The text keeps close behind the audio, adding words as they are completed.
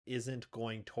isn't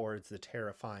going towards the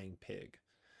terrifying pig.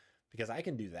 Because I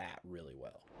can do that really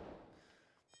well.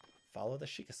 Follow the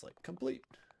Sheikah Slate. Complete.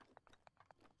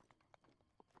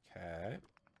 Okay.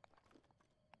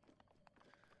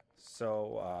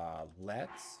 So,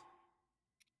 let's...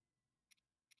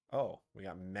 Oh, we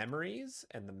got memories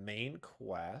and the main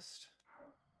quest.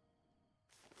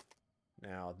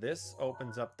 Now, this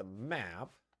opens up the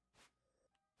map.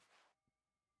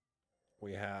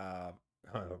 We have...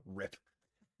 rip.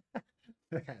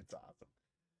 That's awesome.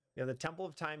 We have the Temple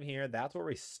of Time here. That's where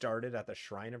we started at the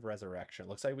Shrine of Resurrection.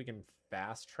 Looks like we can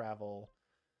fast travel...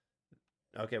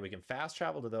 Okay, we can fast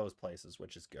travel to those places,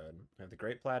 which is good. We have the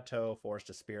Great Plateau, Forest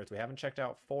of Spirits. We haven't checked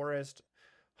out Forest,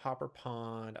 Hopper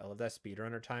Pond. I love that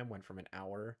speedrunner time went from an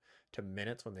hour to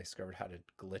minutes when they discovered how to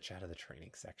glitch out of the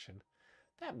training section.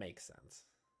 That makes sense.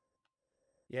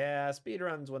 Yeah,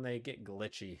 speedruns, when they get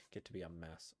glitchy, get to be a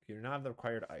mess. You do not have the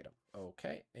required item.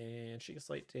 Okay, and Sheikah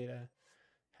Slate data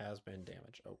has been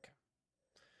damaged. Okay.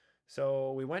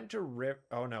 So we went to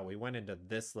Oh no, we went into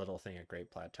this little thing at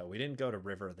Great Plateau. We didn't go to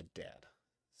River of the Dead.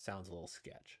 Sounds a little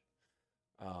sketch.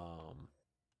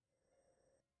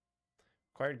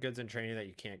 Acquired goods and training that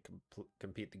you can't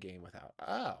compete the game without.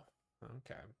 Oh,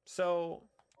 okay. So,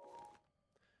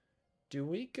 do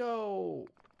we go...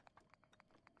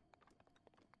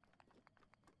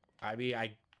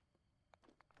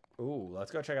 Ooh,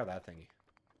 let's go check out that thingy.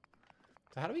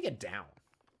 So how do we get down?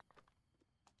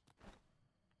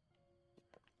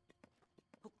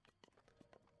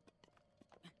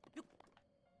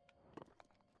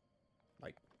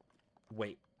 Like,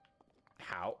 wait,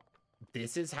 how?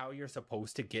 This is how you're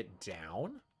supposed to get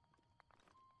down?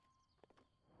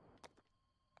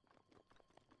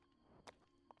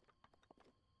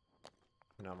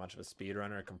 Not much of a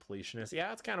speedrunner or completionist. Yeah,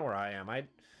 that's kind of where I am.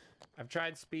 I've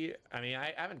tried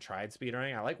I haven't tried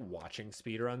speedrunning. I like watching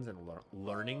speedruns and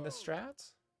learning the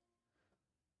strats.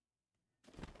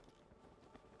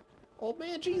 Old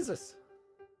man Jesus.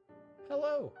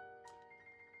 Hello.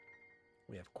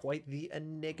 We have quite the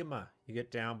enigma. You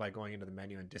get down by going into the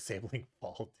menu and disabling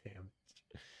fall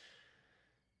damage.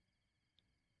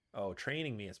 Oh,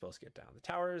 training me is supposed to get down. The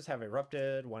towers have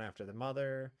erupted, one after the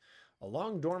mother. A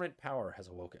long dormant power has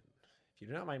awoken. If you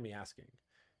do not mind me asking,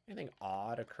 anything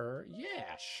odd occur?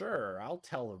 Yeah, sure. I'll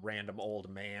tell a random old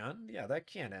man. Yeah, that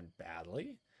can't end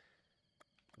badly.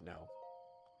 No.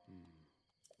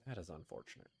 That is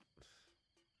unfortunate.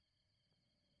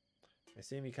 I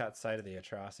assume you caught sight of the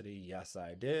atrocity. Yes,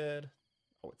 I did.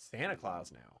 Oh, it's Santa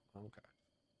Claus now. Okay.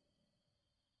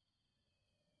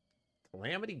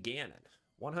 Calamity Ganon.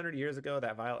 100 years ago,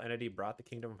 that vile entity brought the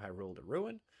kingdom of Hyrule to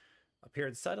ruin,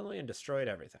 appeared suddenly and destroyed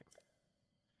everything.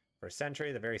 For a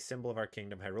century, the very symbol of our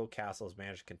kingdom, Hyrule Castle, has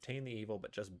managed to contain the evil,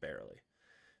 but just barely.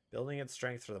 Building its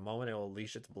strength for the moment it will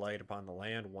unleash its blight upon the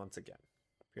land once again.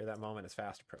 Fear that moment is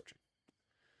fast approaching.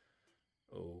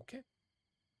 Okay.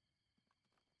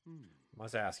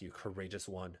 Must ask you, courageous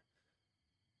one.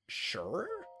 Sure?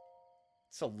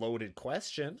 It's a loaded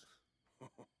question.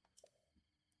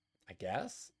 I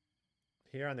guess.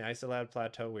 Here on the Isolad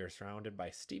Plateau, we are surrounded by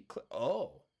steep cliffs.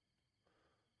 Oh.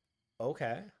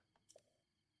 Okay.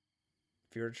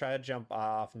 If you were to try to jump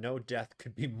off, no death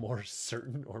could be more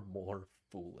certain or more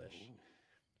foolish.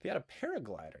 If you had a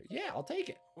paraglider, yeah, I'll take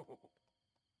it.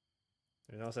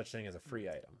 There's no such thing as a free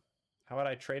item. How about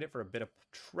I trade it for a bit of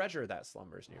treasure that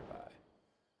slumbers nearby?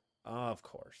 Of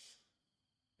course.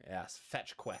 Yes,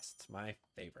 fetch quests, my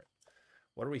favorite.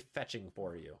 What are we fetching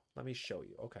for you? Let me show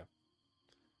you. Okay.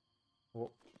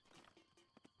 Well,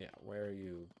 yeah, where are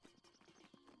you?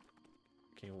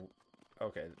 Can you...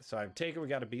 Okay, so I'm taking we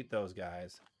got to beat those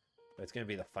guys. But it's going to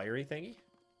be the fiery thingy.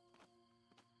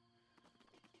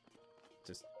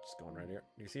 Just going right here.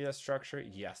 You see that structure?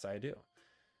 Yes, I do.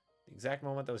 The exact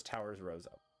moment those towers rose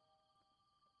up.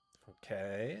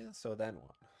 Okay, so then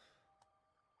what?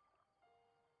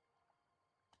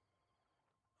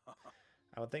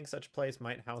 I would think such a place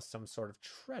might house some sort of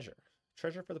treasure.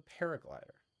 Treasure for the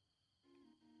paraglider.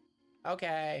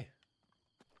 Okay.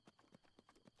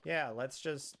 Yeah, let's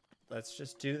just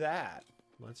do that.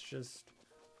 Let's just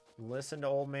listen to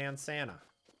old man Santa.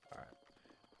 All right.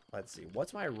 Let's see.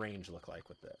 What's my range look like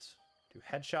with this? Do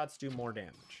headshots do more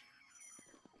damage?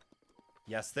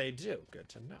 Yes, they do. Good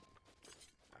to know.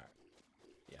 All right.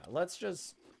 Yeah, let's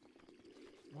just...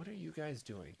 What are you guys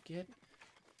doing? Get...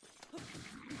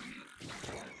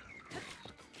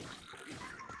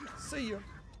 See ya.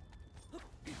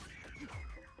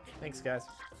 Thanks, guys.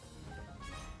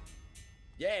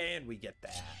 Yeah, and we get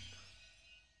that.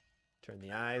 Turn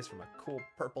the eyes from a cool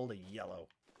purple to yellow.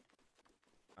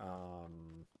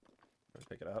 Let's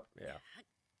pick it up. Yeah.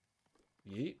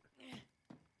 Yeet.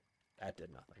 That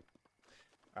did nothing.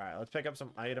 All right, let's pick up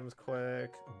some items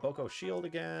quick. Boko shield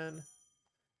again.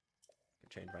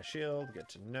 Change my shield. Good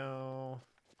to know.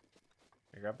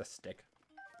 I grab the stick.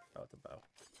 Oh, it's a bow.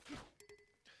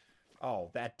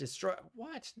 Oh, that destroy.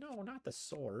 What? No, not the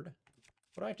sword.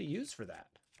 What do I have to use for that?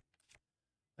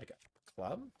 Like a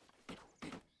club?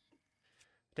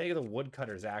 Take the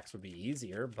woodcutter's axe would be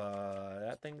easier, but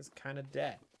that thing's kind of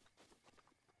dead.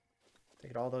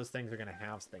 Take it, all those things are going to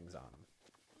have things on them.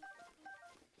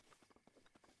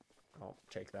 Oh,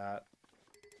 take that.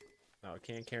 Oh,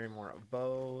 can't carry more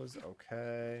bows.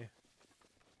 Okay.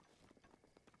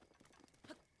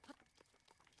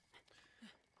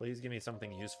 Please give me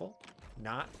something useful.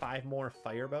 Not 5 more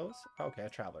fire bows. Okay, a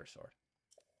traveler's sword.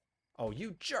 Oh,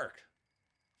 you jerk!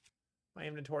 My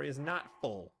inventory is not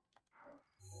full.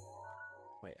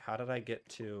 Wait, how did I get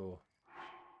to...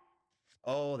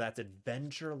 Oh, that's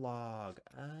adventure log.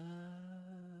 Oh,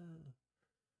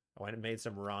 I went and made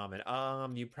some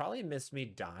ramen. You probably missed me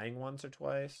dying once or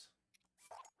twice.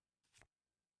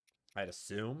 I'd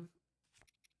assume.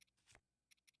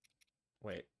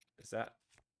 Wait, is that...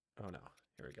 Oh no,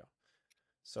 here we go.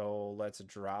 So let's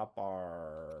drop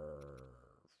our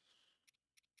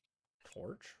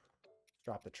torch.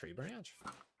 Drop the tree branch.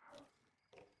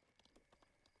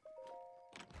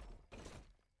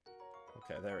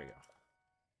 Okay, there we go.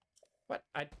 What?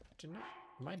 I did not...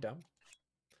 Am I dumb?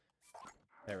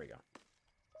 There we go.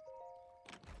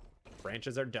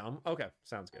 Branches are dumb? Okay,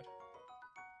 sounds good.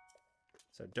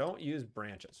 So don't use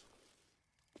branches.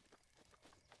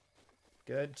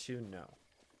 Good to know.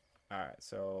 Alright,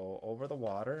 so over the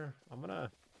water,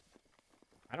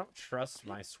 I don't trust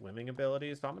my swimming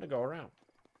abilities, so I'm gonna go around.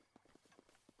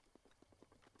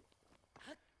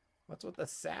 What's with the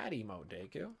sad emote,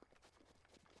 Deku?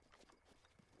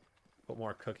 Put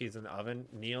more cookies in the oven.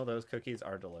 Neil, those cookies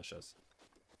are delicious.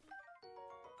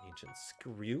 Ancient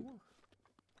screw.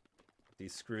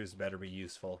 These screws better be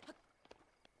useful.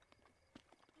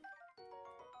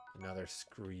 Another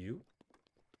screw.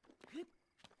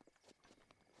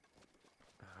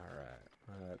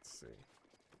 Alright, let's see.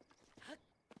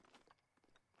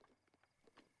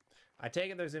 I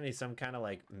take it there's gonna be some kind of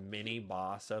like mini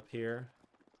boss up here.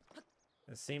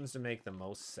 It seems to make the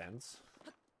most sense.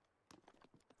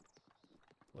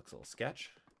 Looks a little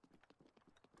sketch.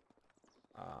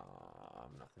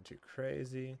 Nothing too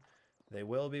crazy. They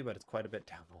will be, but it's quite a bit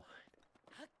down the line.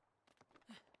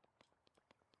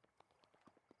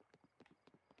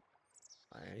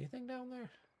 Anything down there?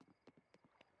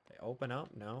 They open up?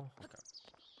 No? Okay.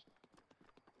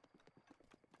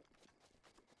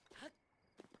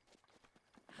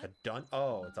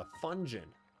 Oh, it's a Fungin.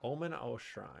 Omen O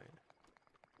Shrine.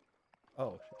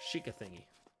 Oh, Sheikah thingy.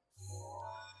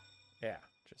 Yeah,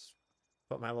 just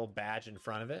put my little badge in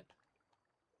front of it.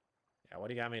 Yeah, what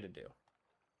do you got me to do?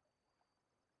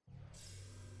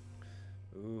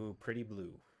 Ooh, pretty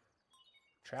blue.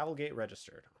 Travel gate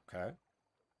registered. Okay.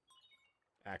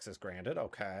 Access granted.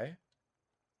 Okay.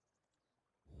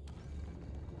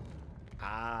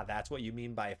 Ah, that's what you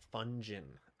mean by Fungin.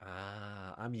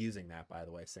 Ah, I'm using that, by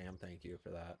the way, Sam. Thank you for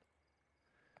that.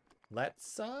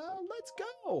 Let's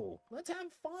go. Let's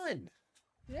have fun.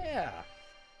 Yeah.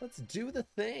 Let's do the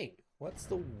thing. What's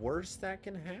the worst that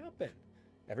can happen?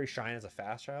 Every shrine has a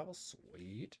fast travel.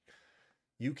 Sweet.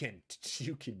 You can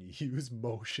use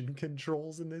motion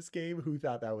controls in this game. Who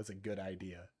thought that was a good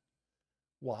idea?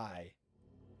 Why?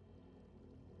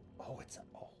 Oh,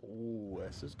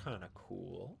 this is kind of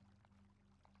cool.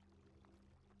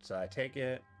 So I take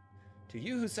it to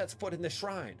you who sets foot in the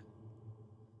shrine.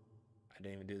 I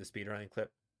didn't even do the speedrunning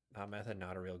clip. Not method,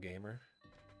 not a real gamer.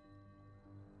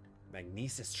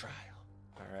 Magnesis trial.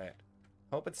 All right.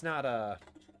 Hope it's not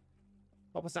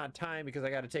time because I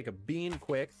got to take a bean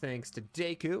quick. Thanks to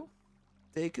Deku.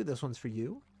 Deku, this one's for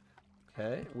you.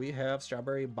 Okay, we have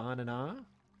strawberry banana.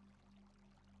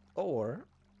 Or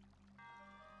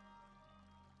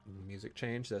music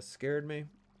change. That scared me.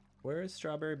 Where is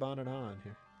strawberry banana on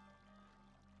here?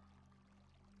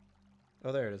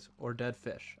 Oh, there it is. Or dead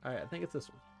fish. All right, I think it's this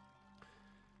one.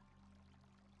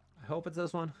 I hope it's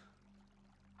this one.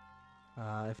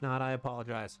 If not, I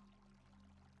apologize.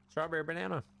 Strawberry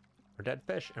banana or dead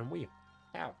fish, and we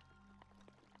have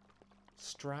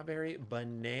strawberry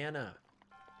banana.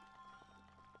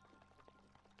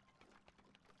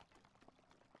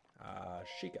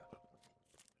 Sheikah.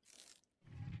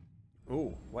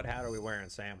 Ooh, what hat are we wearing,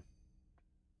 Sam?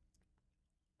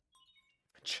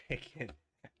 Chicken.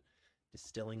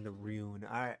 Distilling the rune.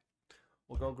 All right,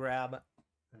 we'll go grab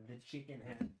the chicken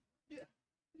hat. Yeah.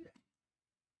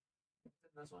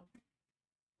 This one?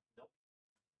 Nope.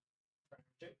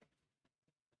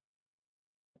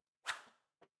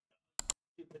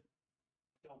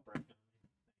 Don't break it.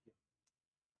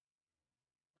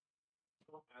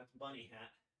 Oh, that's bunny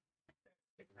hat.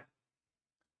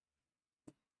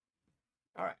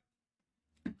 All right.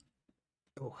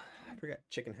 Oh, I forgot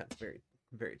chicken hat's very,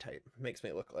 very tight. Makes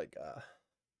me look like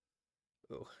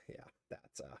oh yeah,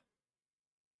 that's a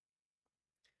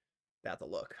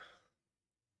look.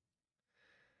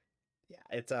 Yeah,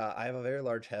 it's I have a very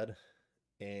large head,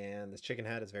 and this chicken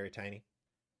hat is very tiny.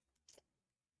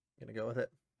 Gonna go with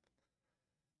it.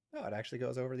 Oh, it actually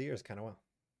goes over the ears kind of well.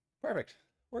 Perfect.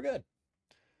 We're good.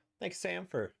 Thanks, Sam,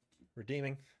 for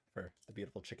redeeming for the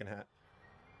beautiful chicken hat.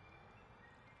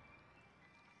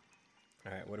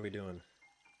 All right, what are we doing?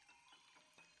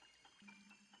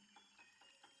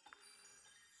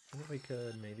 I think we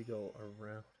could maybe go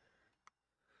around.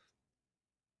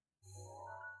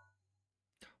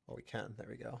 Oh, we can. There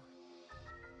we go.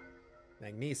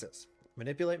 Magnesis.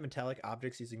 Manipulate metallic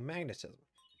objects using magnetism.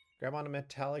 Grab onto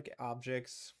metallic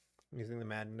objects using the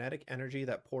magnetic energy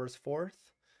that pours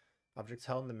forth. Objects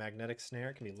held in the magnetic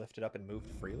snare can be lifted up and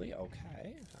moved freely. Okay,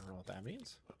 I don't know what that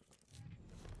means.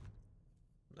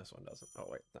 This one doesn't. Oh,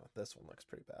 wait, no, this one looks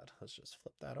pretty bad. Let's just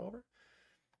flip that over.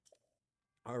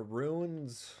 Our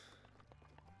runes.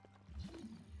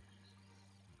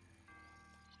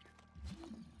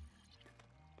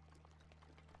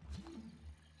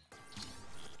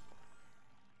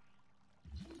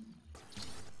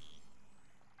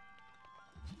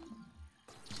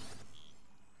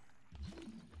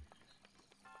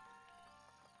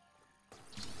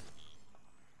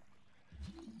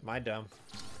 Am I dumb?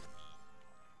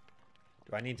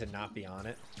 Do I need to not be on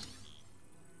it?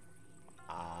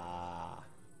 Ah.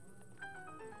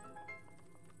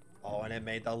 Oh, and it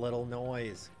made the little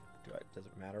noise. Does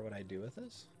it matter what I do with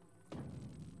this?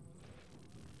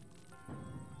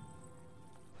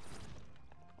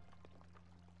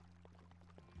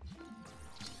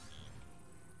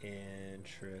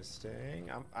 Interesting.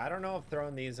 I don't know if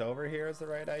throwing these over here is the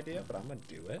right idea, but I'm gonna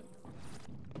do it.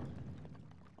 I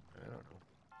don't know.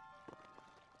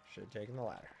 Should have taken the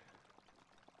ladder.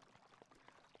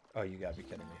 Oh, you gotta be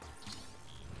kidding me.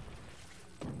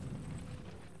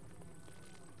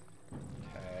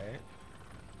 Okay.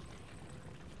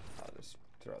 I'll just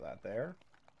throw that there.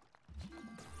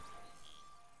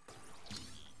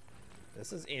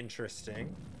 This is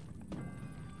interesting.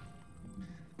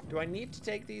 Do I need to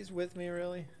take these with me,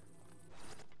 really?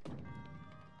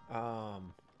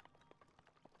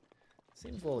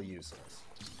 Seems a little useless.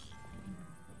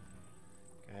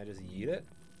 Can I just eat it?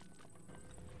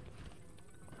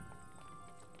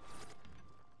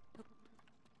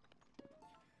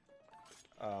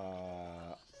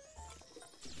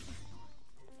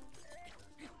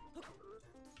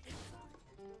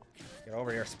 Get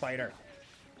over here, spider.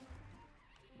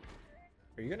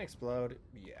 Are you gonna explode?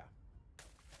 Yeah.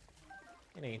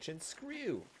 An ancient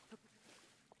screw.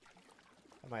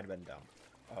 That might have been dumb.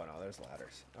 Oh no, there's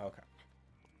ladders. Okay.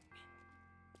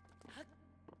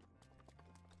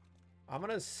 I'm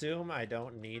gonna assume I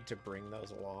don't need to bring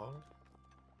those along.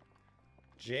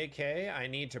 JK, I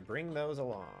need to bring those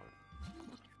along.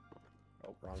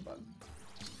 Oh, wrong button.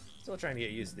 Still trying to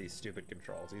get used to these stupid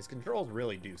controls. These controls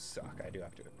really do suck, I do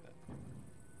have to admit.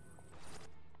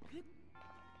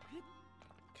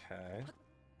 Okay.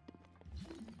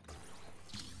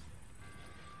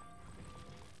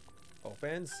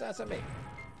 Open sesame.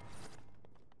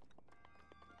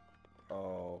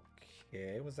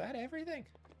 Okay, was that everything?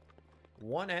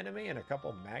 One enemy and a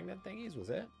couple magnet thingies, was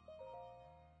it?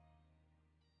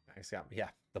 Nice, yeah,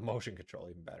 the motion control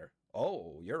even better.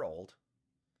 Oh, you're old.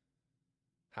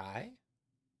 Hi?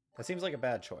 That seems like a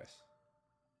bad choice.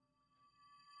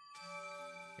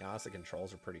 To be honest, the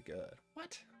controls are pretty good.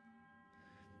 What?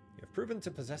 You have proven to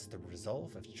possess the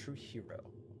resolve of a true hero.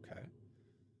 Okay.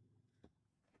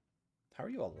 How are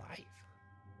you alive?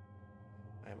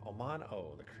 I am Oman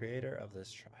O, the creator of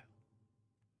this trial.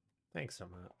 Thanks,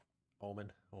 Oman.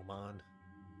 Oman. I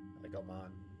like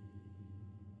Oman.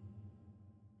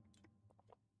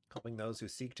 Helping those who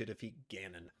seek to defeat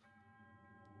Ganon.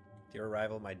 With your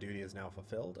arrival, my duty is now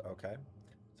fulfilled. Okay.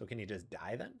 So can you just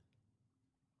die then?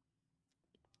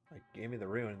 Like, give me the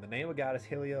rune. In the name of Goddess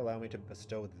Hylia, allow me to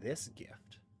bestow this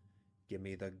gift. Give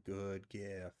me the good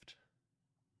gift.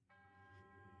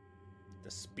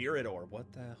 The Spirit Orb.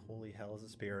 What the holy hell is a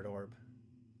Spirit Orb?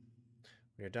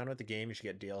 When you're done with the game, you should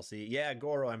get DLC. Yeah,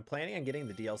 Goro, I'm planning on getting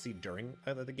the DLC during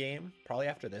the game. Probably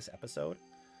after this episode.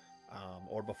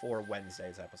 Or before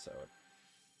Wednesday's episode.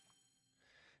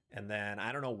 And then,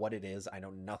 I don't know what it is. I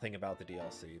know nothing about the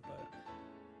DLC, but...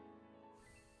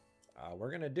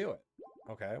 we're gonna do it.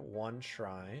 Okay, one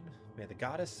shrine. May the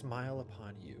goddess smile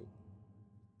upon you.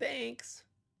 Thanks!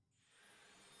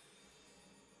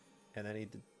 And then he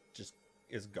just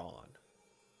is gone.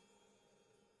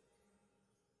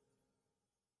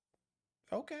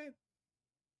 Okay.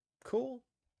 Cool.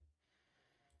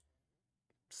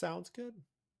 Sounds good.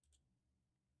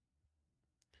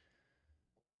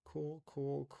 Cool,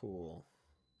 cool, cool.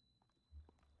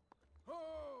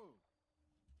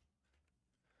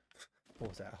 What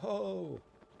was that? Oh,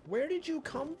 where did you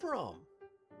come from?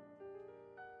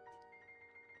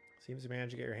 Seems you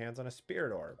managed to get your hands on a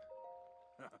spirit orb.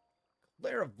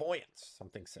 Clairvoyance,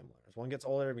 something similar. As one gets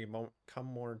older, it become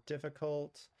more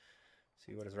difficult.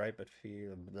 See what is right, but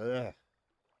feel. Bleh.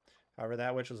 However,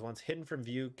 that which was once hidden from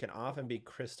view can often be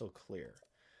crystal clear.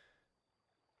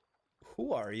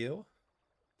 Who are you?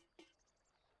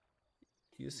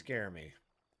 You scare me.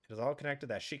 It is all connected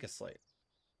to that Sheikah slate.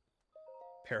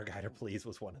 Paraguider, please,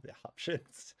 was one of the options.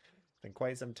 It's been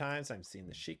quite some time since I've seen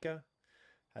the Sheikah.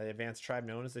 The advanced tribe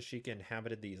known as the Sheikah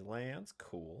inhabited these lands.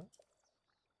 Cool.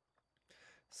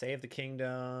 Saved the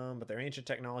kingdom, but their ancient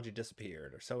technology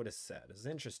disappeared, or so it is said. It's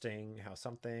interesting how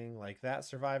something like that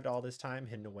survived all this time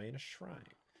hidden away in a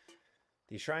shrine.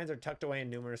 These shrines are tucked away in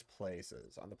numerous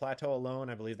places. On the plateau alone,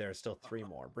 I believe there are still 3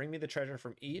 more. Bring me the treasure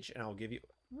from each, and I'll give you...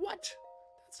 What?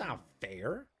 That's not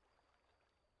fair.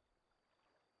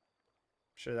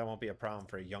 I'm sure that won't be a problem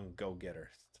for a young go-getter.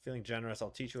 Feeling generous, I'll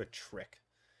teach you a trick.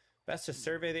 Best to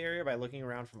survey the area by looking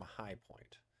around from a high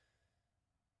point.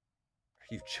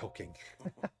 Are you joking?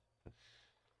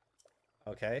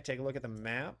 Okay, take a look at the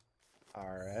map. All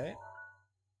right.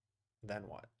 Then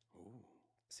what? Ooh.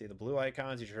 See the blue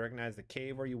icons. You should recognize the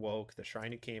cave where you woke, the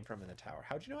shrine you came from, and the tower.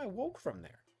 How'd you know I woke from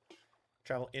there?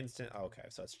 Travel instant. Okay,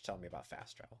 so it's telling me about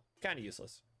fast travel. Kind of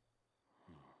useless.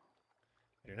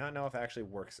 I do not know if it actually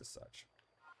works as such.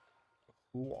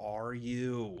 Who are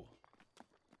you?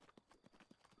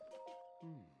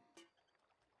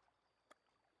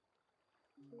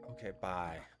 Okay,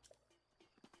 bye.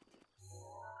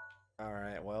 All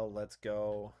right, well, let's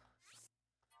go.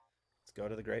 Let's go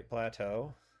to the Great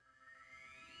Plateau.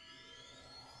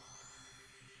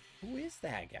 Who is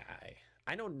that guy?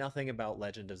 I know nothing about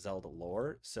Legend of Zelda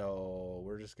lore, so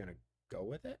we're just gonna go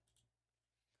with it.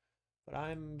 But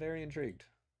I'm very intrigued.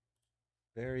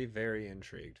 Very, very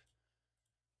intrigued.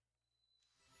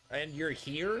 And you're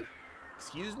here?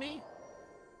 Excuse me?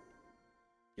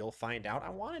 You'll find out. I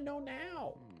want to know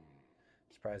now.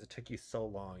 Surprised it took you so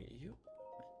long. You...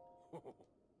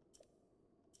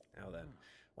 Now then.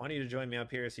 I want you to join me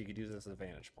up here so you could use this as a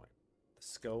vantage point. The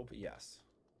scope, yes.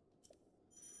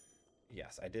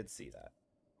 Yes, I did see that.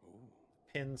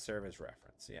 Pin service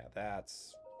reference. Yeah,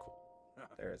 that's cool.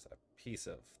 There's a piece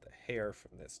of the hair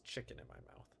from this chicken in my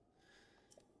mouth.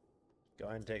 Go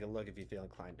ahead and take a look if you feel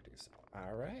inclined to do so.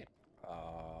 All right.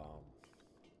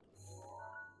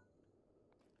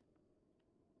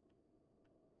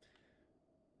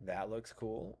 That looks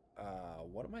cool.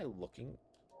 What am I looking?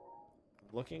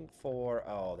 Looking for...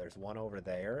 Oh, there's one over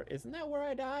there. Isn't that where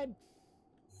I died?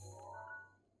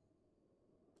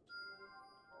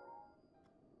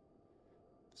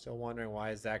 Still wondering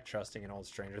why is Zach trusting an old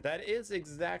stranger. That is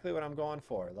exactly what I'm going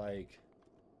for. Like...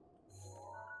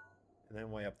 And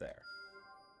then way up there.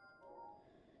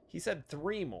 He said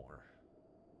 3 more.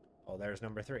 Oh, there's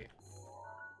number 3.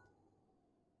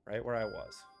 Right where I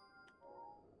was.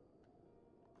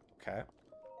 Okay.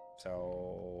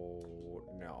 So,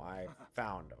 no, I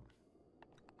found him.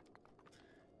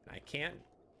 And I can't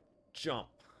jump.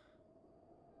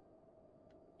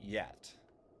 Yet.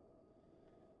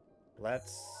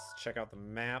 Let's check out the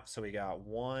map. So we got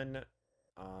one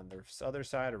on the other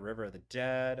side, a River of the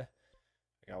Dead.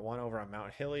 We got one over on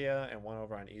Mount Hylia and one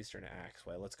over on Eastern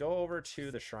Axway. Let's go over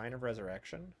to the Shrine of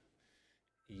Resurrection.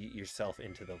 Eat yourself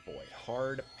into the void.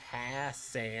 Hard pass,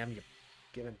 Sam. You're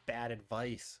giving bad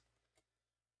advice.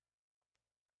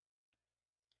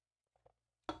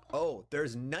 Oh,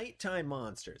 there's nighttime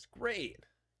monsters. Great.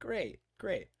 Great.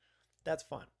 Great. That's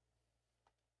fun.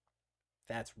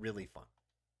 That's really fun.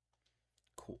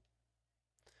 Cool.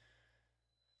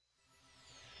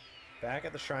 Back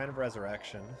at the Shrine of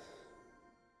Resurrection.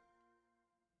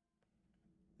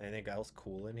 Anything else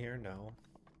cool in here? No.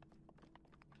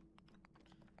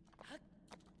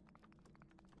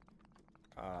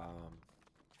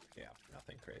 Yeah,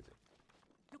 nothing crazy.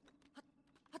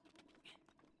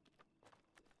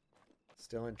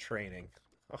 Still in training.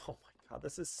 Oh my god,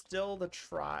 this is still the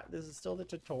this is still the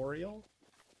tutorial?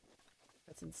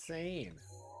 That's insane.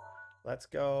 Let's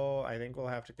go. I think we'll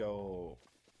have to go,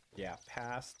 yeah,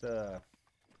 past the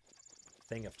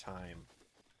thing of time.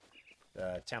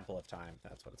 The Temple of Time,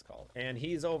 that's what it's called. And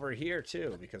he's over here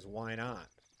too, because why not?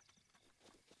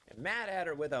 And Mad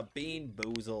Hatter with a bean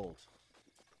boozled.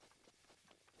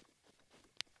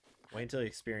 Wait until you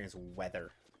experience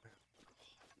weather.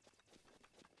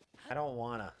 I don't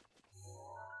wanna.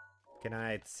 Can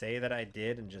I say that I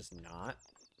did and just not?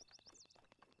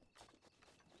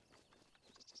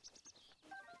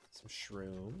 Some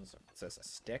shrooms. It says a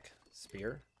stick,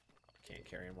 spear. Can't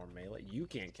carry any more melee. You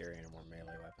can't carry any more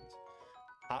melee weapons.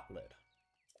 Hot lid.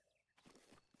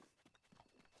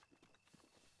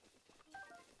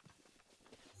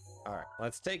 Alright,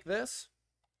 let's take this.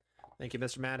 Thank you,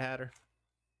 Mr. Mad Hatter.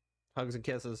 Hugs and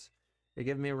kisses. You're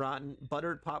giving me rotten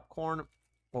buttered popcorn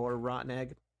or rotten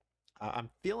egg. I'm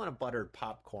feeling a buttered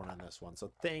popcorn on this one,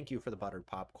 so thank you for the buttered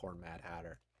popcorn, Mad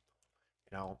Hatter.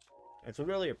 You know, it's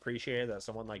really appreciated that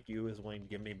someone like you is willing to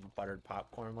give me buttered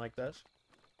popcorn like this.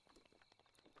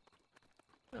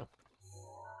 Oh.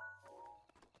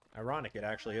 Ironic, it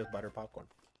actually is buttered popcorn.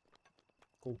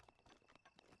 Cool.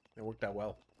 It worked out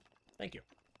well. Thank you.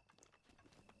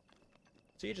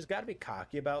 So you just got to be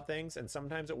cocky about things, and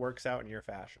sometimes it works out in your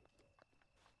fashion.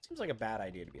 Seems like a bad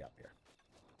idea to be up here.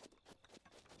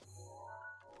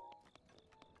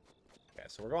 Okay,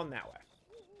 so we're going that way.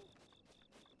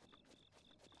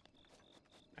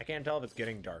 I can't tell if it's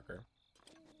getting darker.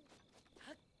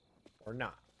 Or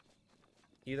not.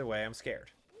 Either way, I'm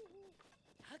scared.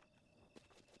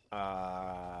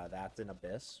 That's an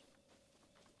abyss.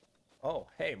 Oh,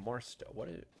 hey, more stuff. What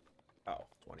is it? Oh,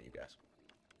 it's one of you guys.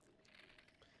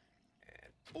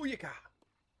 Booyaka!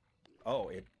 Oh,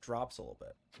 it drops a little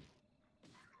bit.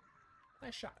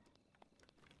 Nice shot.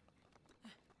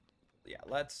 Yeah,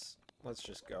 let's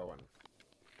just go and...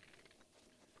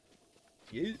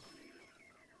 Yeah.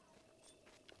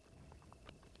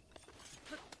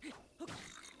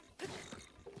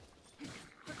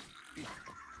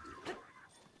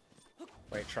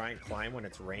 Wait, try and climb when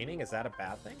it's raining? Is that a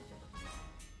bad thing?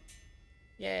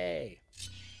 Yay!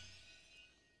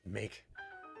 Make...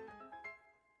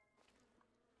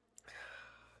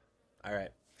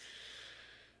 Alright.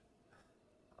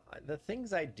 The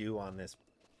things I do on this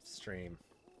stream.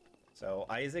 So,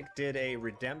 Isaac did a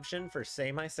redemption for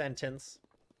Say My Sentence.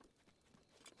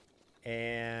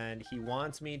 And he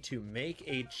wants me to make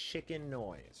a chicken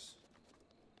noise.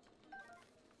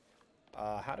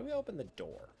 How do we open the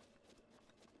door?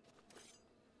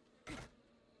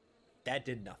 That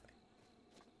did nothing.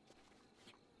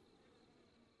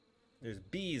 There's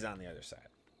bees on the other side.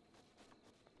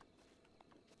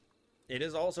 It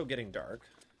is also getting dark.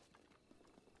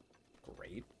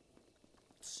 Great.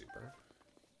 Super.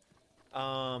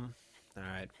 Alright,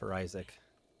 for Isaac.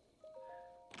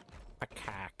 A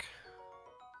cack.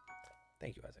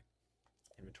 Thank you, Isaac.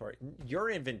 Inventory. Your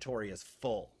inventory is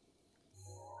full.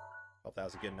 Hope that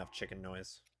was a good enough chicken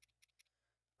noise.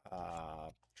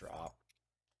 Drop.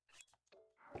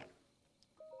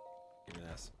 Give me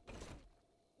this.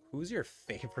 Who's your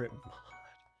favorite mod?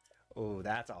 Oh,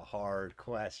 that's a hard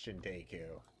question,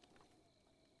 Deku.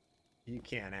 You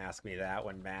can't ask me that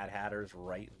when Mad Hatter's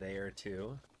right there,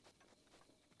 too.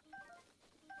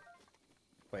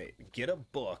 Wait, get a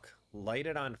book, light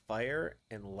it on fire,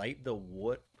 and light the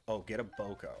wood... Oh, get a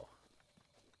Boko.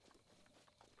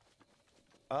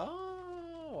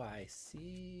 Oh, I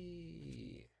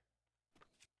see.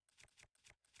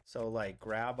 So, like,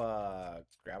 grab a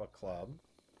club.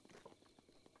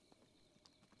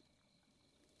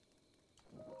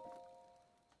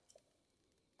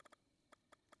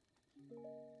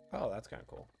 Oh, that's kind of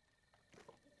cool.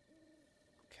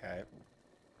 Okay.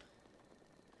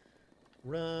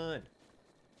 Run.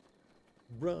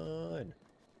 Run.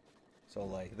 So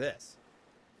like this.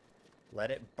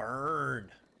 Let it burn.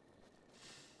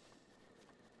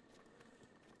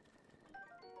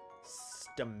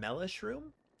 Stamella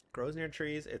shroom? Grows near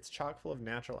trees. It's chock full of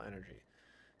natural energy.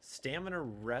 Stamina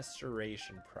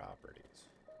restoration properties.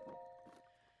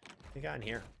 What we got in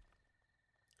here?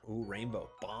 Ooh, rainbow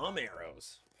bomb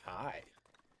arrows. Hi.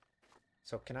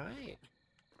 So can I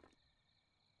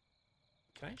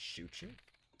shoot you?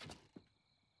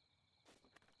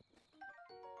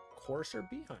 Coarser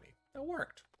bee honey. That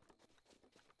worked.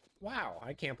 Wow,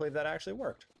 I can't believe that actually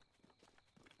worked.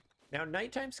 Now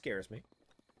nighttime scares me.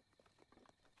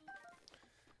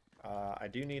 I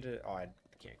do need to... Oh, I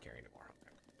can't carry anymore.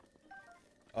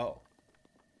 Oh.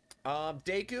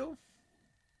 Deku?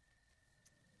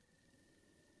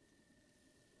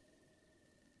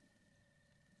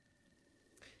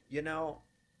 You know,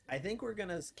 I think we're going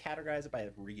to categorize it by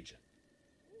region.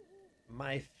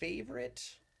 My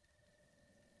favorite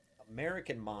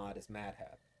American mod is Mad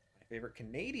Hat. My favorite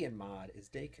Canadian mod is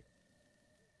Deku.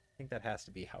 I think that has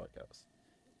to be how it goes.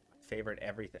 My favorite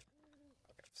everything.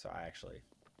 Okay, so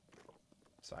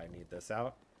I need this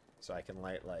out so I can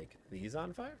light, like, these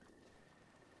on fire.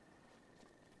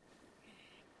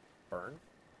 Burn.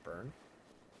 Burn.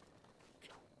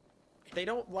 They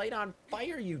don't light on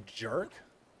fire, you jerk.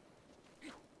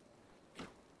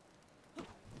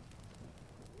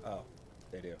 Oh,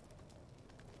 they do.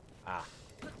 Ah.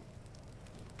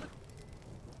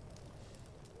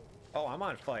 Oh, I'm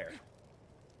on fire.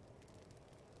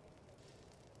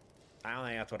 I don't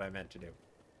think that's what I meant to do.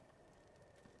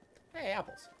 Hey,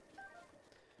 apples.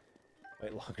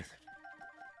 Wait longer than...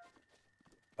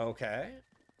 Okay.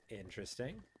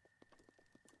 Interesting.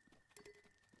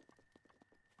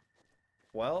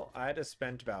 Well, I just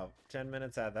spent about 10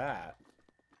 minutes at that.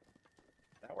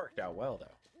 That worked out well, though.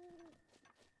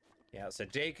 Yeah, so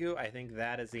Deku, I think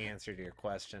that is the answer to your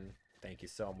question. Thank you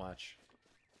so much.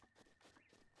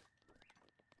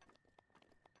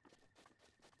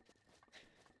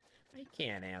 I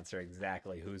can't answer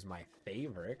exactly who's my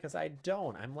favorite, because I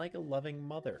don't. I'm like a loving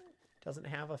mother. Doesn't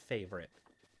have a favorite.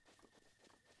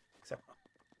 Except...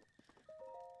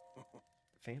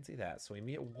 Fancy that,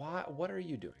 Sweetie. What are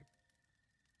you doing?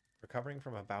 Recovering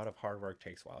from a bout of hard work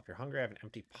takes a while. If you're hungry, I have an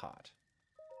empty pot.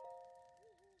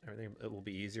 Everything, it will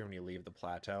be easier when you leave the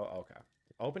plateau. Okay.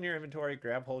 Open your inventory,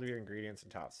 grab hold of your ingredients,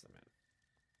 and toss them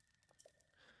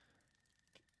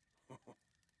in.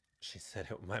 She said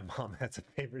it. My mom has a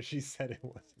favorite. She said it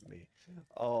wasn't me.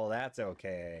 Oh, that's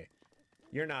okay.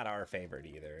 You're not our favorite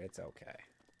either. It's okay.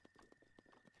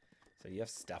 So you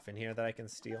have stuff in here that I can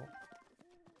steal?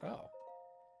 Oh.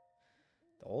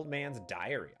 The old man's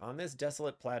diary. On this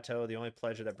desolate plateau, the only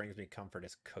pleasure that brings me comfort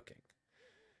is cooking.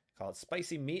 Call it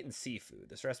spicy meat and seafood.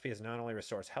 This recipe is not only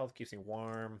restores health, keeps me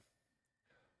warm.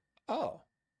 Oh.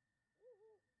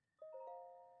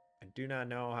 I do not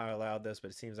know how I allowed this, but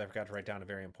it seems I forgot to write down a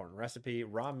very important recipe.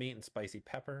 Raw meat and spicy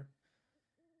pepper.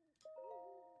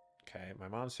 Okay, my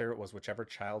mom's favorite was whichever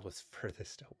child was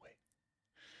furthest away.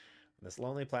 On this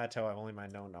lonely plateau, I've only my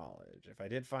known knowledge. If I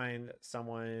did find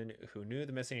someone who knew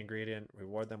the missing ingredient,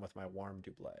 reward them with my warm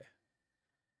doublet.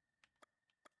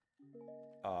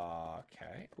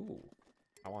 Okay. Ooh.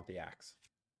 I want the axe.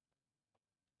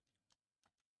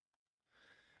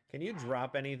 Can you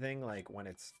drop anything, like, when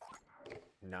it's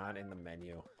not in the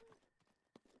menu?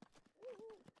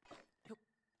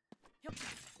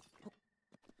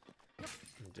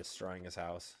 I'm destroying his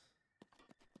house.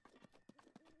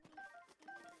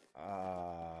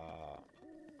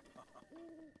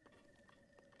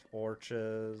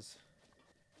 Torches.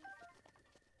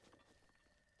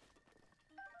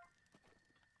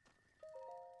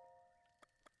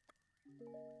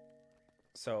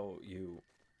 So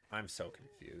I'm so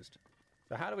confused.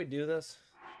 So how do we do this?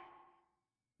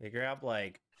 We grab,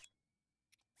 like,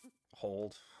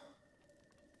 hold.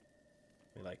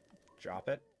 We, like, drop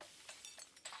it.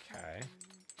 Okay.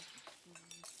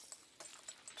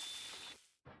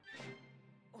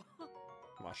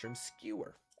 Mushroom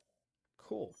skewer.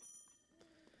 Cool.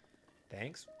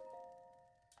 Thanks.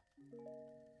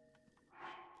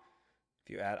 If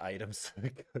you add items to the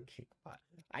cooking pot.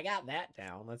 I got that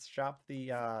down. Let's drop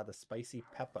the spicy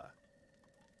pepper.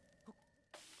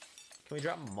 Can we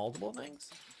drop multiple things?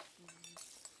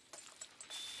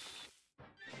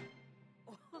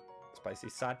 Spicy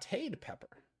sauteed pepper.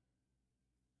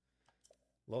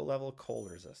 Low level cold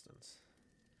resistance.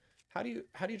 How do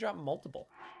you drop multiple?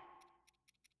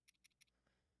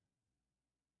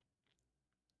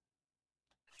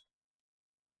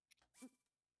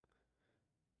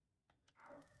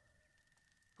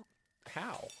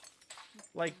 How?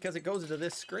 Like, because it goes to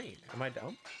this screen. Am I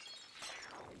dumb?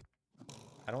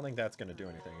 I don't think that's going to do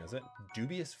anything, is it?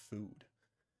 Dubious food.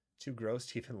 Too gross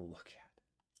to even look at.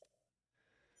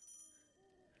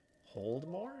 Hold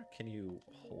more? Can you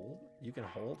hold? You can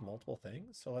hold multiple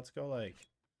things? So let's go, like...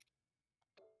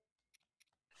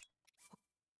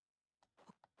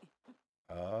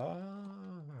 Oh.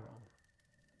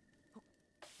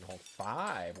 Hold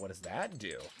 5. What does that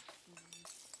do?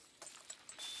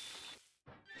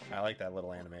 I like that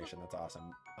little animation. That's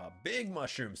awesome. A big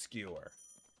mushroom skewer.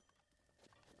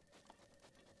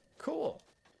 Cool.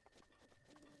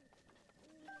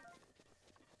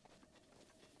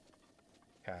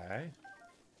 Okay.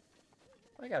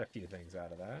 I got a few things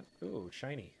out of that. Ooh,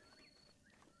 shiny.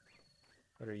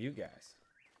 What are you guys?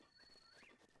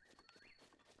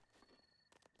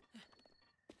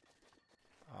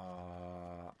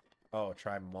 Oh,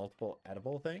 try multiple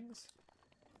edible things?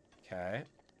 Okay.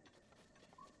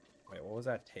 Wait, what was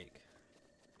that take?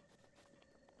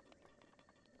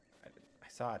 I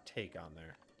saw a take on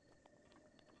there.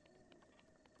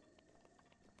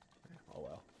 Oh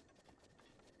well.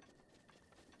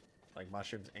 Like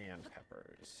mushrooms and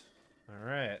peppers.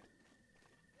 Alright.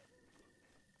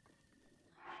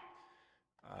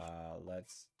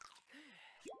 Let's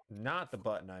Not the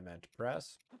button I meant to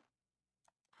press.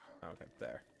 Okay,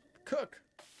 there. Cook!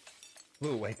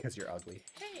 Ooh, wait, because you're ugly.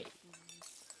 Hey!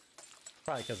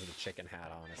 Probably because of the chicken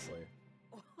hat, honestly.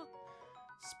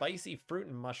 Spicy fruit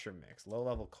and mushroom mix. Low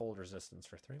level cold resistance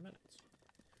for 3 minutes.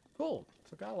 Cool.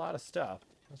 So got a lot of stuff.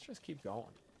 Let's just keep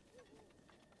going.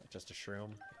 Just a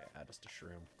shroom? Yeah, just a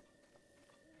shroom.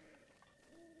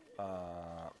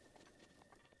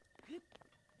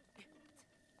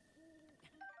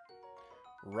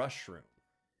 Rushroom.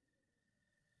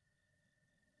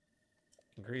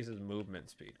 Increases movement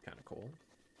speed. Kind of cool.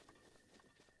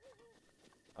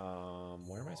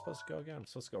 Where am I supposed to go again? I'm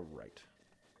supposed to go right.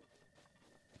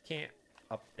 I can't.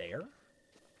 Up there?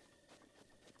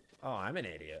 Oh, I'm an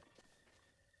idiot.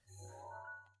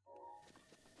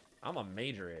 I'm a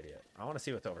major idiot. I want to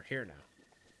see what's over here now.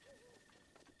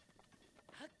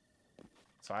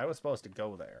 So I was supposed to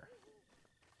go there.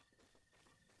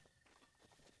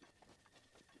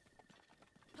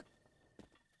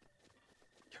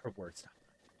 Your word stop.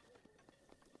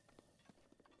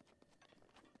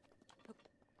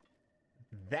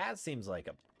 That seems like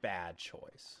a bad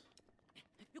choice.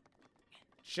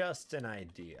 Just an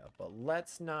idea, but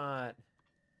let's not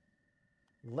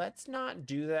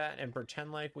do that and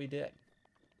pretend like we did.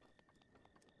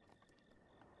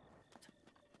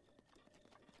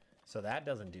 So that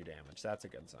doesn't do damage. That's a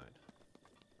good sign.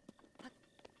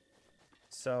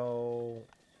 So,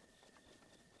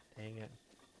 dang it.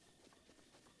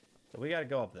 So we gotta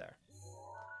go up there.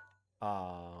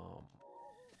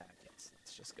 Yes,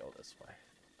 let's just go this way.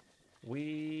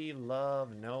 We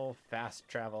love no fast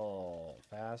travel.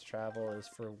 Fast travel is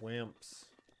for wimps.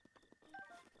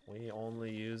 We only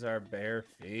use our bare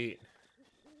feet.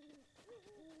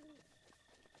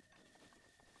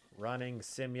 Running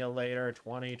Simulator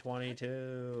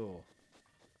 2022.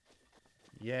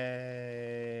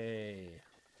 Yay.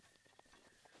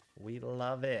 We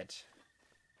love it.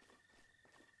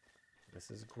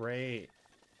 This is great.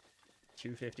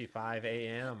 2:55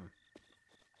 a.m.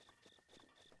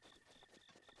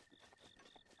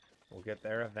 We'll get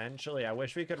there eventually. I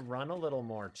wish we could run a little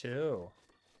more too.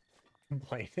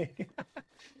 Complaining. I'm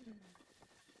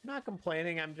not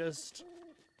complaining, I'm just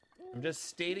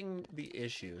stating the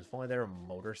issues. If only there were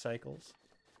motorcycles.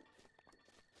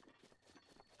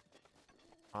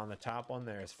 On the top one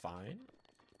there is fine.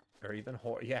 Or even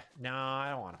horse. Yeah, no,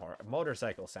 I don't want horse.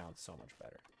 Motorcycle sounds so much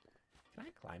better. Can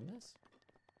I climb this?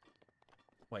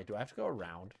 Wait, do I have to go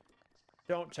around?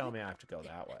 Don't tell me I have to go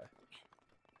that way.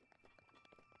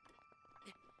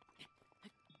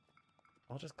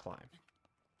 I'll just climb.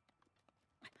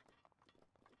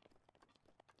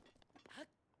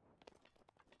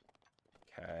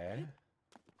 Okay.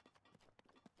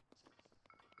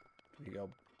 Do we go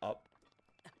up?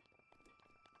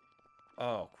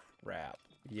 Oh, crap.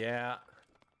 Yeah.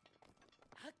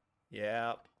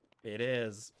 Yeah, it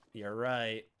is. You're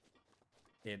right.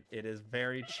 It is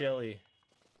very chilly.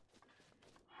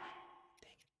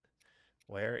 Dang it.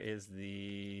 Where is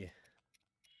the...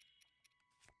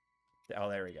 Oh,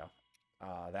 there we go.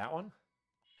 That one?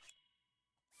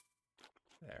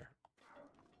 There.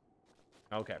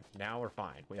 Okay, now we're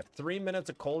fine. We have 3 minutes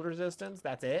of cold resistance.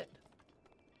 That's it?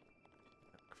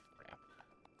 Oh, crap.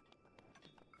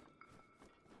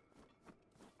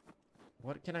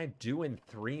 What can I do in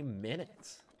 3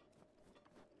 minutes?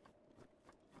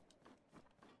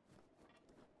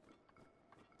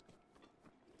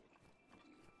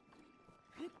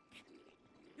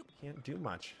 Can't do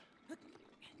much.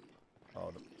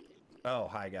 Oh,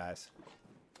 hi, guys.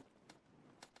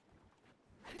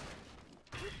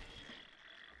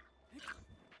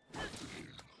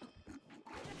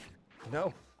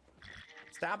 No.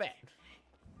 Stop it.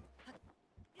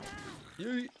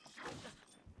 You.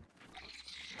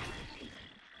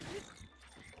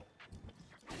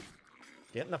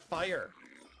 Get in the fire.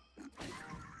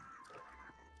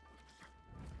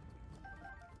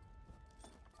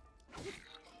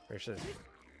 Pretty sure the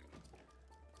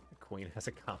queen has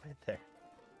a comment there.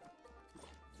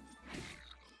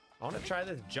 I want to try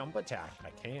this jump attack. I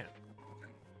can't.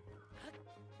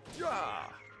 Yeah.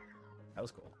 That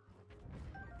was cool.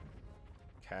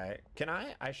 Okay. Can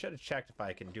I? I should have checked if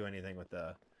I can do anything with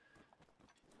the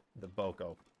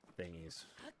Boko thingies.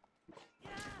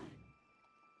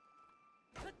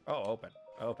 Oh, open.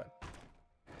 Open.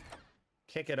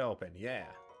 Kick it open. Yeah.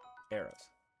 Arrows.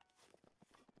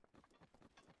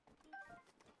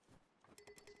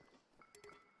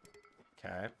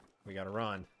 Okay. We gotta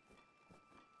run.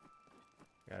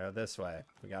 Gotta go this way.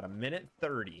 We got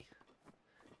 1:30.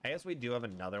 I guess we do have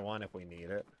another one if we need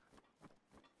it.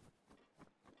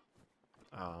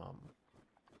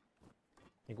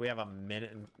 think we have a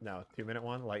minute, no, 2-minute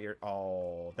one. Light your,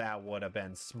 oh, that would have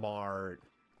been smart.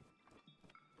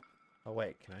 Oh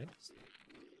wait, can I just?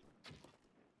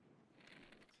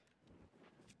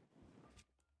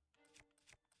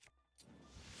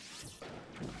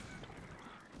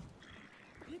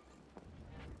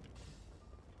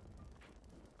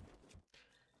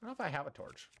 I don't know if I have a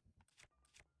torch.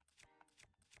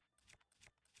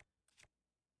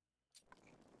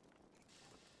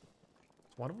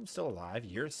 Is one of them still alive?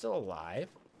 You're still alive?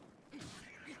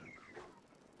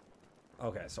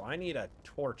 Okay, so I need a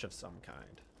torch of some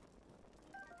kind.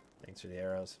 Thanks for the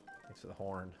arrows. Thanks for the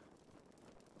horn.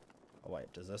 Oh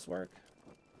wait, does this work?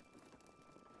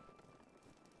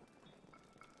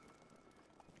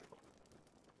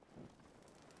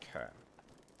 Okay.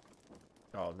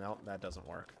 Oh, no, that doesn't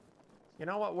work. You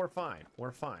know what? We're fine.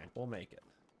 We're fine. We'll make it.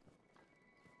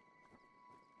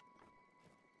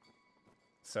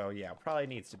 So, yeah, probably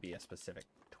needs to be a specific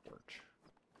torch.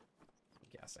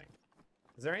 I'm guessing.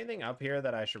 Is there anything up here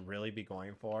that I should really be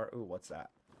going for? Ooh, what's that?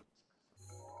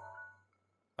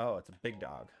 Oh, it's a big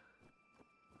dog.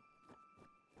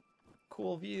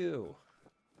 Cool view.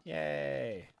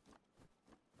 Yay.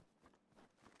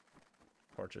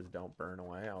 Torches don't burn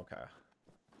away. Okay.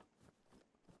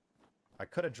 I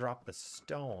could have dropped the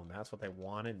stone. That's what they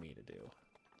wanted me to do.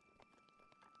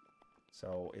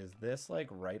 So is this like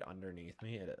right underneath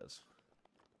me? It is.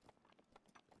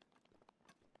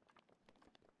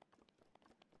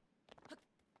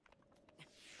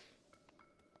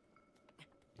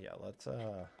 Yeah, let's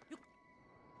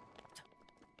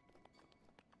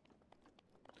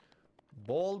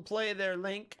bold play there,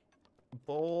 Link.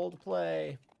 Bold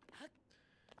play.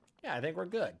 Yeah, I think we're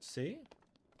good. See?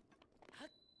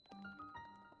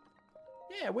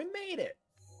 Yeah, we made it.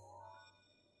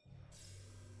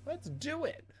 Let's do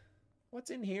it. What's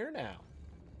in here now?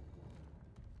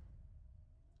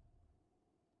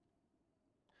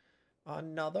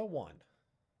 Another one.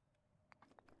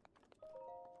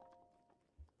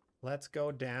 Let's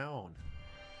go down.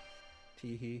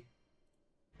 Teehee.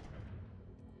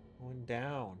 Going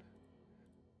down.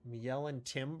 I'm yelling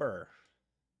timber.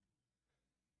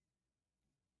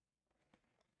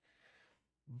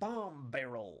 Bomb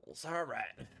barrels. All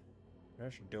right.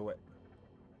 Let's do it.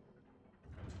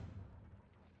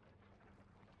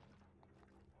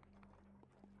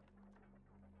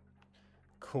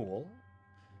 Cool.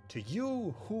 To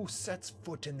you who sets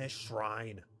foot in this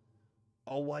shrine,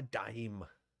 oh, a dime.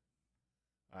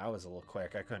 I was a little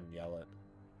quick. I couldn't yell it.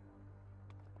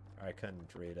 I couldn't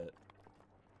read it.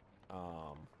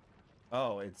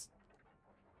 Oh, it's...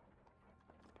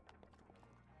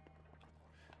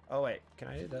 Oh, wait. Can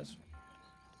I do this?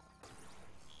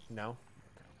 No?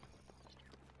 Okay.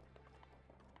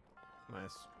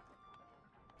 Nice.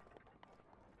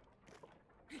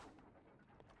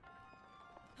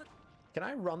 Can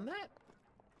I run that?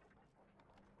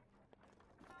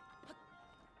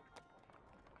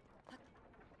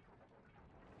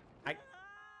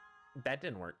 That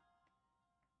didn't work.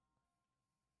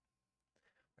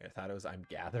 Wait, I thought it was I'm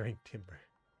gathering timber.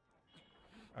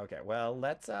 Okay, well,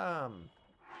 let's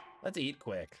eat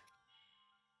quick.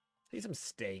 Let's eat some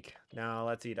steak. No,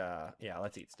 let's eat yeah,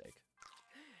 let's eat steak.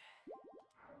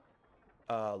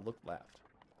 Look left.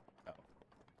 Oh.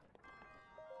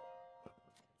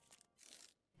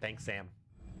 Thanks, Sam.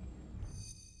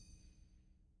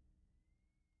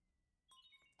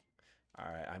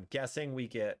 All right, I'm guessing we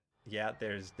get, yeah,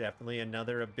 there's definitely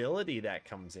another ability that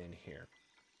comes in here.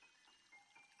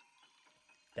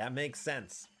 That makes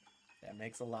sense. That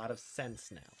makes a lot of sense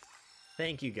now.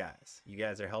 Thank you guys. You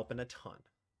guys are helping a ton.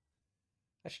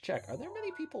 I should check. Are there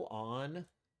many people on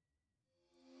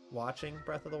watching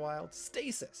Breath of the Wild?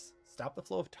 Stasis. Stop the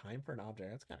flow of time for an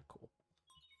object. That's kind of cool.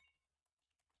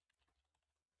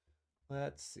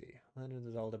 Let's see. Legend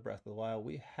of Zelda Breath of the Wild.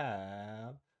 We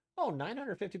have... Oh,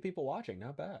 950 people watching.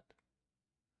 Not bad.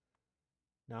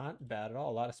 Not bad at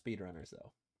all. A lot of speedrunners,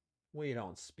 though. We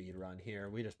don't speedrun here.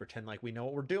 We just pretend like we know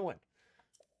what we're doing.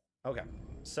 Okay.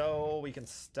 So we can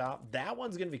stop. That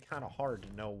one's going to be kind of hard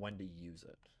to know when to use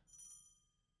it.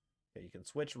 Okay, you can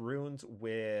switch runes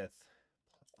with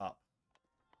up.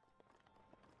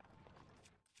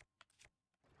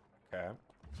 Okay.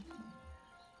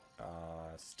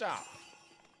 Stop.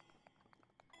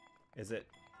 Is it...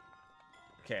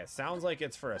 Okay, it sounds like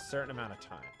it's for a certain amount of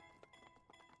time.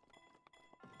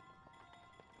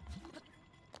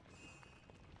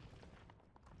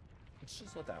 Let's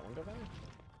just let that one go by.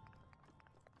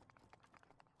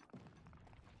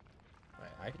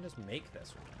 Right, I can just make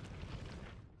this one.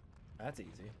 That's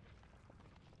easy.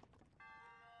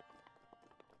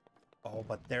 Oh,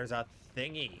 but there's a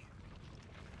thingy.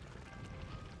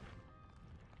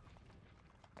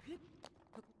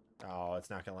 Oh, it's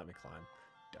not gonna let me climb.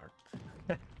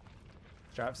 Darn.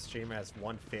 Drop streamer has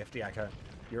 150.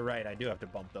 You're right, I do have to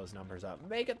bump those numbers up.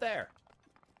 Make it there!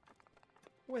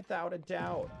 Without a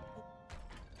doubt.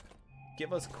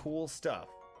 Give us cool stuff.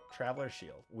 Traveler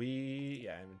shield.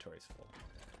 Yeah, inventory's full.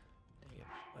 Dang it.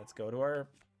 Let's go to our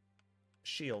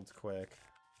shields quick.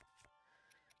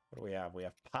 What do we have? We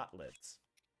have pot lids.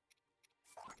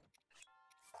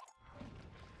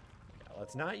 Yeah,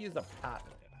 let's not use the pot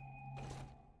lid.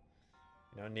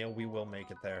 You know, Neil, we will make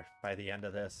it there by the end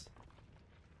of this.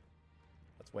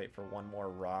 Let's wait for one more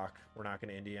rock. We're not going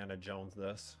to Indiana Jones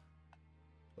this.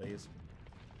 Please.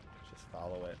 Just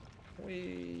follow it.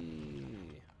 Whee!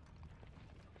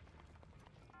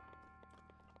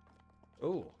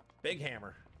 Ooh, big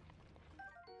hammer.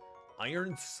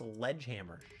 Iron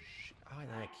sledgehammer. Oh, and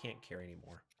I can't carry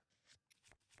anymore.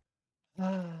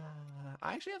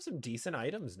 I actually have some decent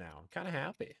items now. I'm kind of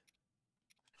happy.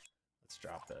 Let's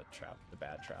drop the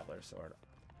bad traveler sword.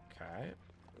 Okay.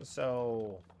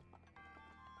 So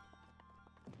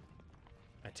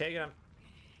I take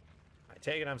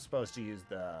it I'm supposed to use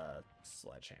the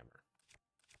sledgehammer.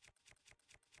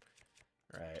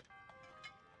 Right.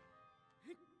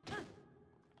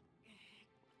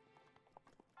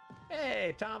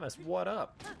 Hey, Thomas, what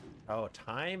up? Oh,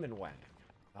 time and whack.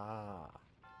 Ah.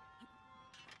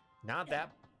 Not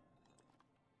that.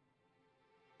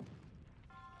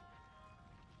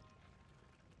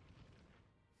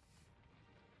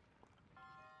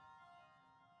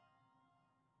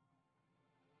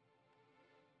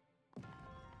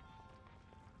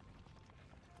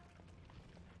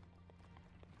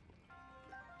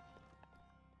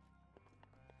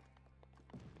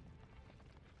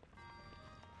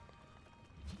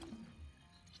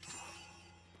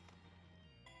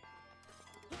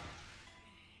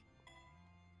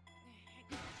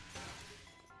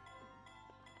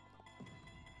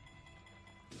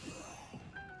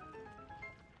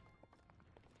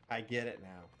 I get it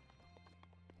now.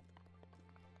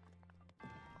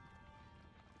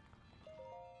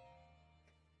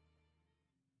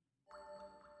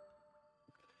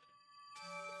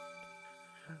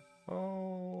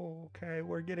 Oh, okay,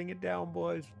 we're getting it down,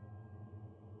 boys.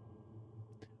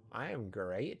 I am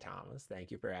great, Thomas. Thank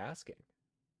you for asking.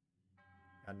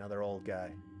 Another old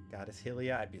guy. Goddess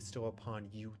Hylia, I bestow upon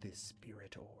you this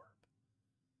spirit orb.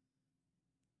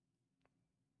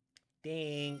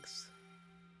 Thanks.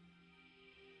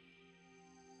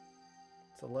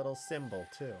 It's a little symbol,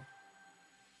 too.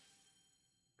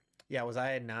 Yeah,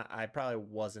 I probably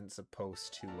wasn't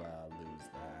supposed to lose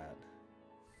that.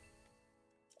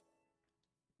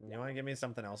 You want to give me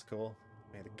something else cool?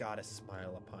 May the goddess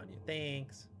smile upon you.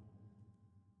 Thanks.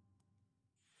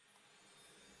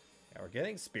 Yeah, we're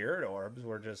getting spirit orbs.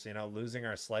 We're just, losing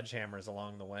our sledgehammers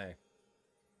along the way.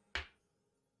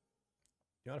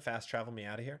 You want to fast travel me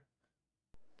out of here?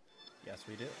 Yes,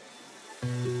 we do.